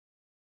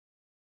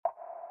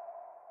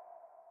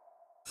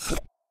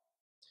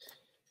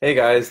Hey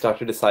guys,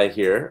 Dr. Desai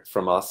here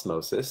from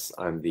Osmosis.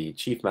 I'm the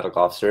Chief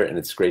Medical Officer, and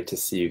it's great to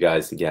see you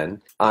guys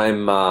again.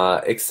 I'm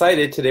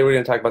excited. Today we're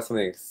going to talk about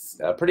something that's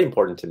pretty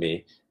important to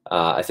me.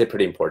 I say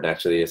pretty important,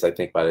 actually, as I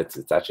think about it,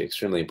 it's actually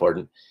extremely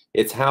important.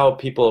 It's how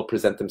people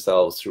present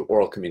themselves through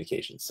oral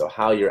communication. So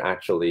how you're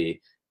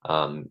actually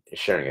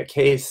sharing a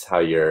case, how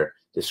you're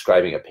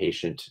describing a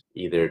patient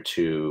either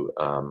to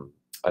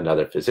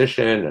another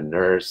physician, a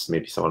nurse,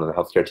 maybe someone on the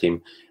healthcare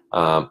team,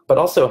 but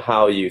also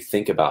how you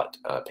think about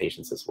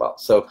patients as well.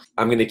 So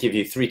I'm going to give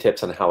you 3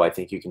 tips on how I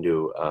think you can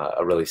do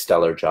a really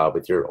stellar job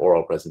with your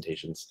oral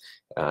presentations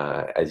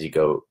as you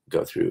go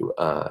through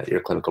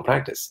your clinical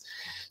practice.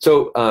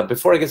 So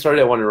before I get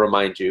started, I want to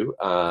remind you,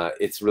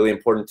 it's really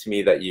important to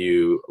me that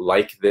you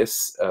like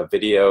this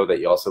video, that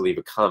you also leave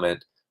a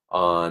comment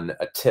on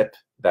a tip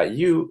that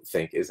you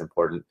think is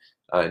important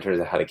in terms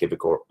of how to give a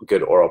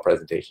good oral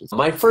presentation.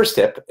 My first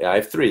tip, I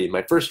have 3.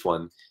 My first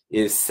one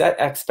is set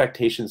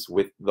expectations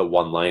with the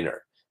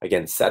one-liner.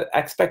 Again, set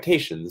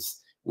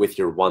expectations with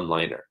your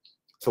one-liner.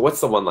 So what's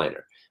the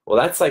one-liner? Well,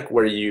 that's like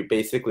where you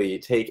basically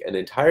take an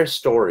entire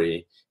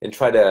story and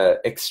try to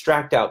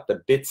extract out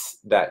the bits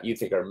that you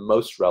think are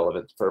most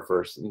relevant for a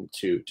person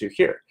to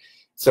hear.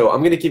 So I'm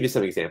going to give you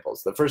some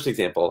examples. The first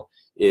example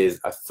is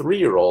a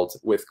 3-year-old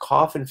with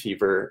cough and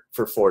fever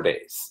for 4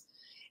 days.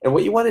 And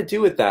what you want to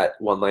do with that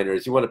one-liner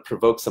is you want to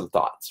provoke some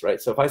thoughts,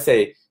 right? So if I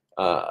say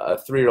a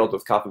 3-year-old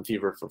with cough and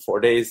fever for 4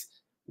 days,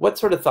 what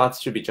sort of thoughts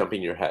should be jumping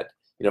in your head?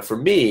 You know, for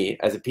me,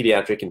 as a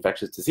pediatric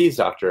infectious disease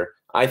doctor,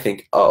 I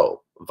think,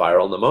 oh,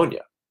 viral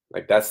pneumonia.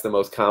 Like that's the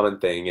most common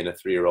thing in a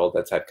 3-year-old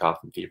that's had cough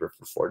and fever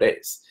for 4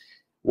 days.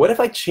 What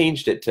if I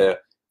changed it to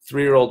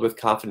 3-year-old with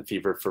cough and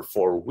fever for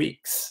 4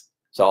 weeks?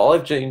 So all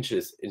I've changed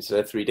is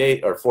instead of 3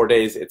 days or 4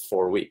 days, it's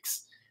 4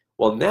 weeks.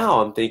 Well,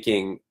 now I'm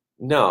thinking,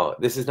 no,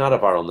 this is not a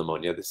viral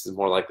pneumonia. This is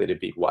more likely to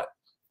be what?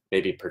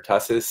 Maybe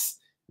pertussis,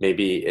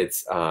 maybe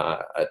it's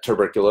a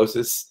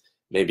tuberculosis,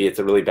 maybe it's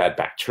a really bad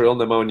bacterial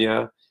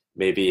pneumonia,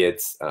 maybe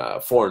it's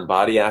foreign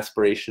body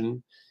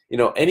aspiration. You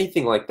know,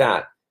 anything like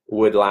that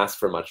would last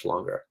for much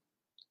longer.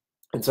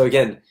 And so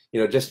again,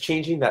 you know, just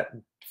changing that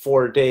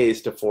 4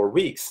 days to 4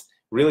 weeks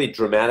really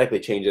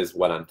dramatically changes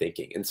what I'm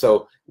thinking. And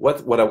so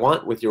what I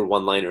want with your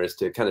one-liner is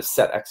to kind of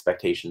set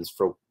expectations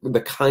for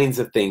the kinds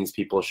of things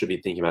people should be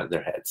thinking about in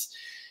their heads.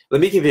 Let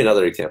me give you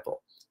another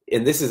example,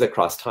 and this is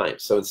across time.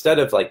 So instead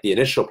of like the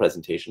initial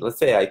presentation, let's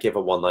say I give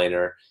a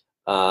one-liner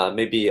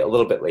maybe a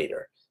little bit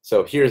later.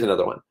 So here's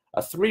another one.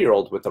 A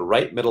 3-year-old with a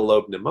right middle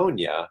lobe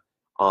pneumonia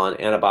on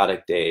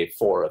antibiotic day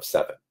 4 of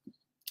 7.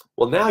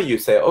 Well, now you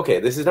say, okay,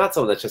 this is not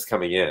someone that's just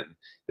coming in.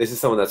 This is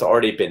someone that's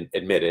already been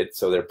admitted,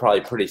 so they're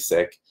probably pretty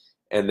sick,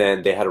 and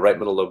then they had a right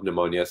middle lobe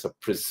pneumonia, so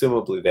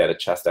presumably they had a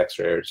chest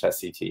x-ray or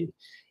chest CT,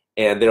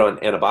 and they're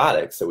on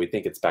antibiotics, so we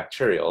think it's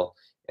bacterial,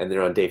 and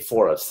they're on day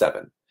 4 of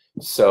 7.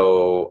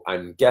 So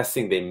I'm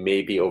guessing they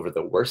may be over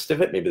the worst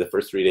of it. Maybe the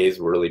first 3 days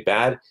were really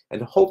bad.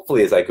 And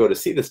hopefully as I go to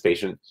see this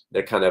patient,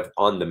 they're kind of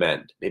on the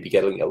mend, maybe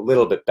getting a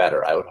little bit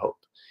better, I would hope.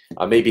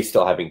 Maybe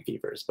still having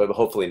fevers, but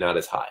hopefully not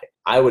as high.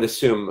 I would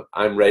assume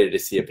I'm ready to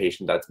see a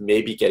patient that's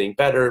maybe getting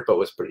better, but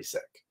was pretty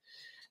sick.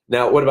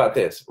 Now, what about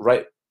this?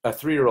 Right, a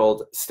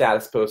 3-year-old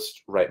status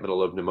post right middle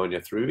lobe pneumonia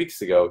 3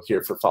 weeks ago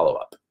here for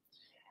follow-up.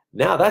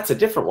 Now that's a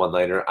different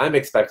one-liner. I'm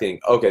expecting,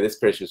 okay, this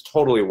patient is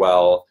totally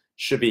well,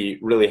 should be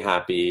really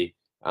happy.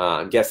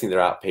 I'm guessing they're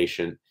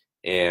outpatient,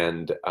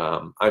 and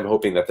I'm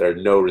hoping that there are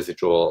no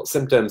residual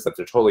symptoms, that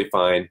they're totally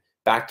fine,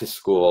 back to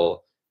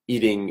school,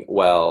 eating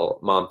well,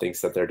 mom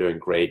thinks that they're doing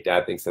great,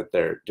 dad thinks that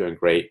they're doing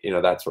great, you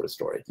know, that sort of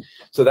story.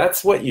 So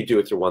that's what you do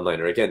with your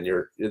one-liner. Again,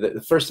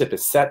 the first tip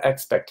is set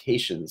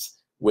expectations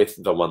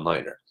with the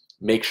one-liner.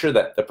 Make sure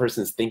that the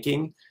person's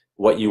thinking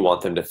what you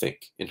want them to think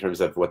in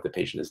terms of what the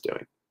patient is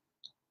doing.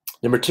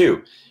 Number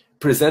 2,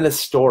 present a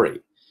story.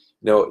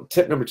 Now,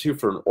 tip number 2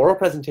 for an oral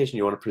presentation,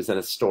 you want to present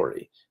a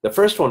story. The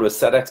first one was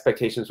set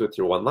expectations with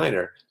your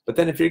one-liner, but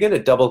then if you're going to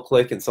double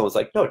click and someone's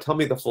like, no, tell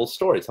me the full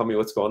story, tell me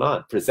what's going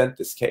on, present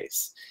this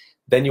case,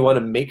 then you want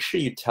to make sure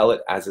you tell it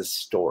as a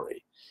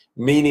story,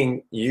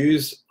 meaning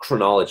use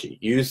chronology,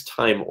 use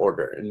time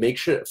order, and make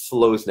sure it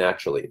flows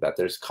naturally, that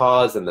there's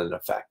cause and then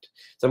effect.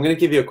 So I'm going to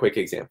give you a quick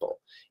example,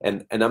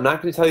 and I'm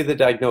not going to tell you the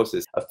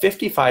diagnosis. A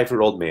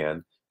 55-year-old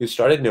man who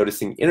started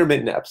noticing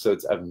intermittent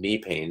episodes of knee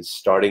pain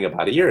starting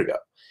about a year ago.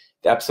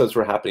 The episodes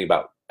were happening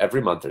about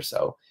every month or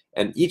so,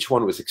 and each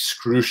one was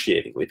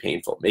excruciatingly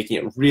painful, making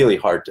it really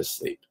hard to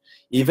sleep.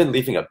 Even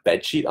leaving a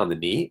bedsheet on the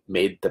knee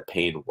made the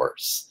pain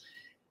worse.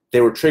 They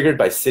were triggered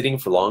by sitting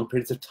for long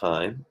periods of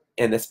time,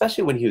 and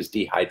especially when he was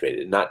dehydrated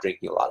and not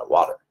drinking a lot of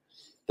water.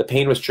 The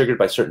pain was triggered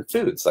by certain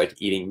foods, like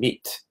eating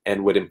meat,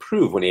 and would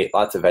improve when he ate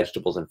lots of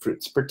vegetables and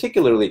fruits,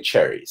 particularly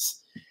cherries.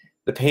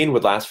 The pain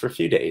would last for a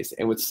few days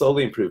and would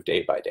slowly improve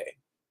day by day.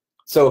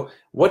 So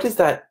what does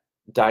that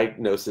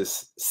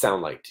diagnosis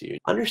sound like to you?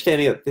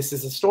 Understanding that this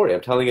is a story.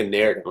 I'm telling a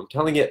narrative. I'm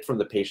telling it from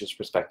the patient's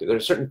perspective. There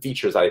are certain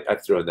features I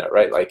threw in there,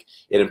 right? Like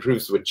it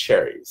improves with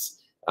cherries.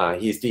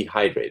 He's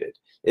dehydrated.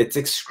 It's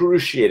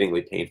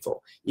excruciatingly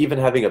painful. Even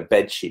having a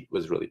bed sheet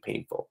was really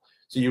painful.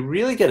 So you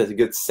really get a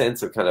good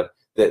sense of kind of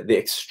the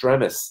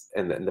extremis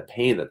and the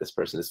pain that this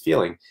person is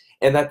feeling,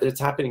 and that it's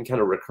happening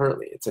kind of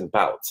recurrently. It's in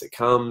bouts. It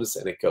comes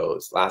and it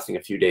goes, lasting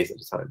a few days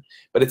at a time.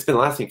 But it's been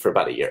lasting for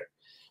about a year.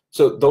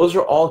 So those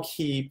are all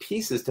key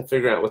pieces to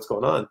figure out what's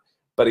going on.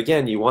 But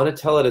again, you want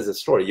to tell it as a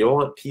story. You don't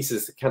want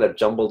pieces kind of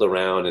jumbled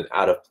around and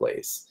out of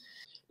place.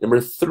 Number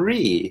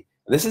three,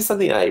 and this is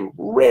something I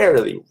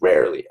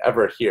rarely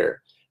ever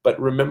hear, but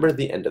remember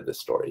the end of the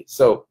story.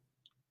 So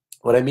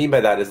what I mean by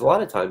that is a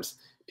lot of times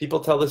people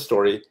tell the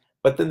story,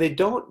 but then they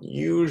don't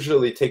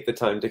usually take the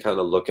time to kind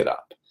of look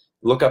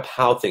up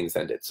how things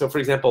ended. So for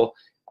example,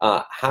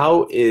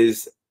 how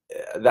is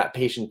that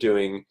patient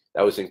doing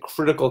that was in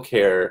critical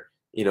care,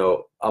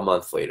 a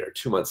month later,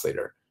 2 months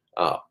later?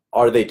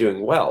 Are they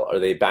doing well? Are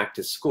they back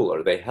to school?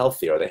 Are they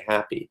healthy? Are they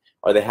happy?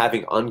 Are they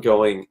having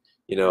ongoing,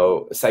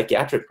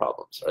 psychiatric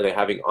problems? Are they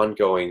having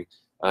ongoing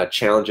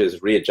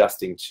challenges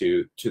readjusting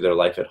to their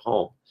life at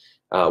home?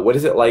 What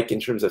is it like in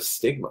terms of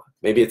stigma?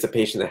 Maybe it's a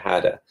patient that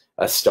had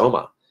a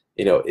stoma.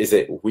 Is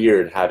it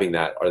weird having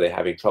that? Are they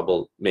having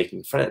trouble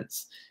making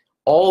friends?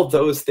 All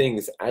those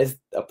things as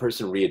a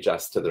person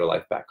readjusts to their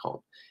life back home.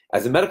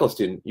 As a medical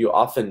student, you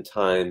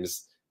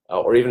oftentimes,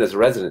 or even as a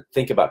resident,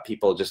 think about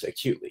people just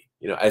acutely,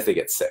 as they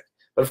get sick.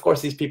 But of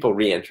course, these people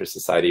re-enter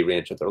society,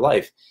 re-enter their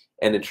life.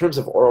 And in terms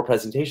of oral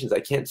presentations, I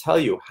can't tell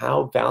you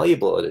how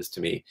valuable it is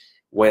to me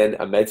when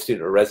a med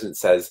student or resident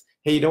says,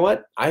 hey, you know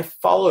what? I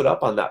followed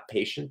up on that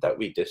patient that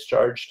we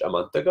discharged a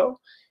month ago,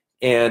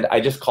 and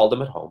I just called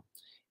them at home,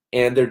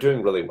 and they're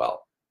doing really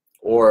well.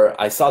 Or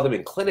I saw them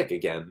in clinic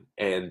again,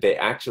 and they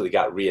actually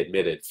got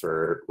readmitted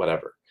for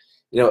whatever.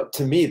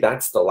 To me,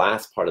 that's the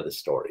last part of the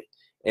story.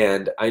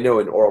 And I know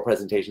in oral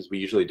presentations, we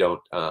usually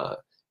don't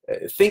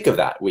think of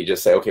that. We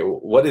just say, okay,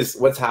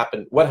 what's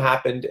happened,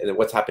 and then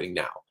what's happening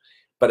now.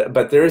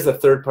 But there is a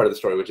third part of the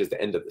story, which is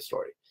the end of the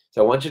story.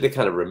 So I want you to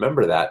kind of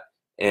remember that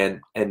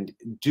and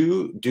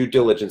do due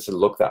diligence and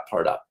look that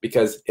part up,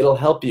 because it'll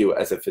help you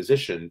as a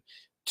physician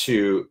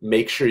to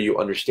make sure you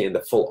understand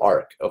the full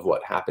arc of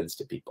what happens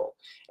to people.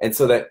 And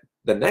so that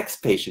the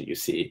next patient you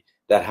see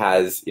that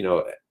has,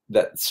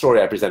 that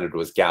story I presented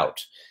was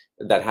gout,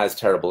 that has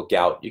terrible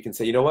gout, you can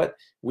say, you know what?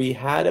 We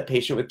had a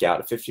patient with gout,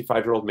 a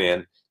 55-year-old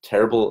man,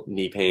 terrible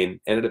knee pain,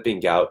 ended up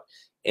being gout,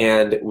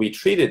 and we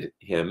treated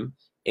him,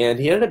 and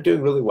he ended up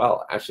doing really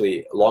well.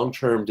 Actually,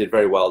 long-term did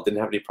very well, didn't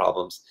have any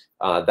problems.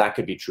 That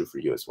could be true for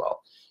you as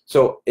well.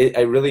 So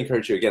I really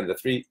encourage you, again,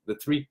 the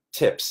three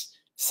tips: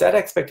 set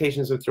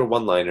expectations with your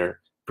one-liner,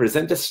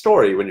 present a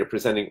story when you're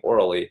presenting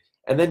orally,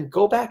 and then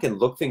go back and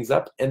look things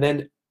up, and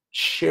then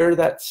share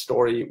that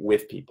story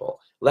with people.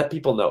 Let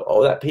people know,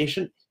 oh, that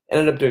patient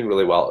ended up doing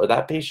really well, or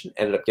that patient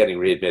ended up getting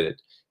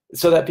readmitted,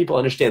 so that people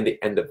understand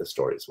the end of the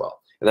story as well.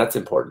 And that's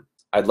important.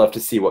 I'd love to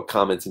see what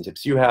comments and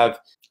tips you have.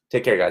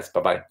 Take care, guys.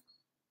 Bye-bye.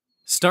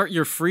 Start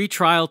your free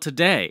trial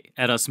today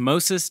at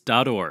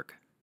osmosis.org.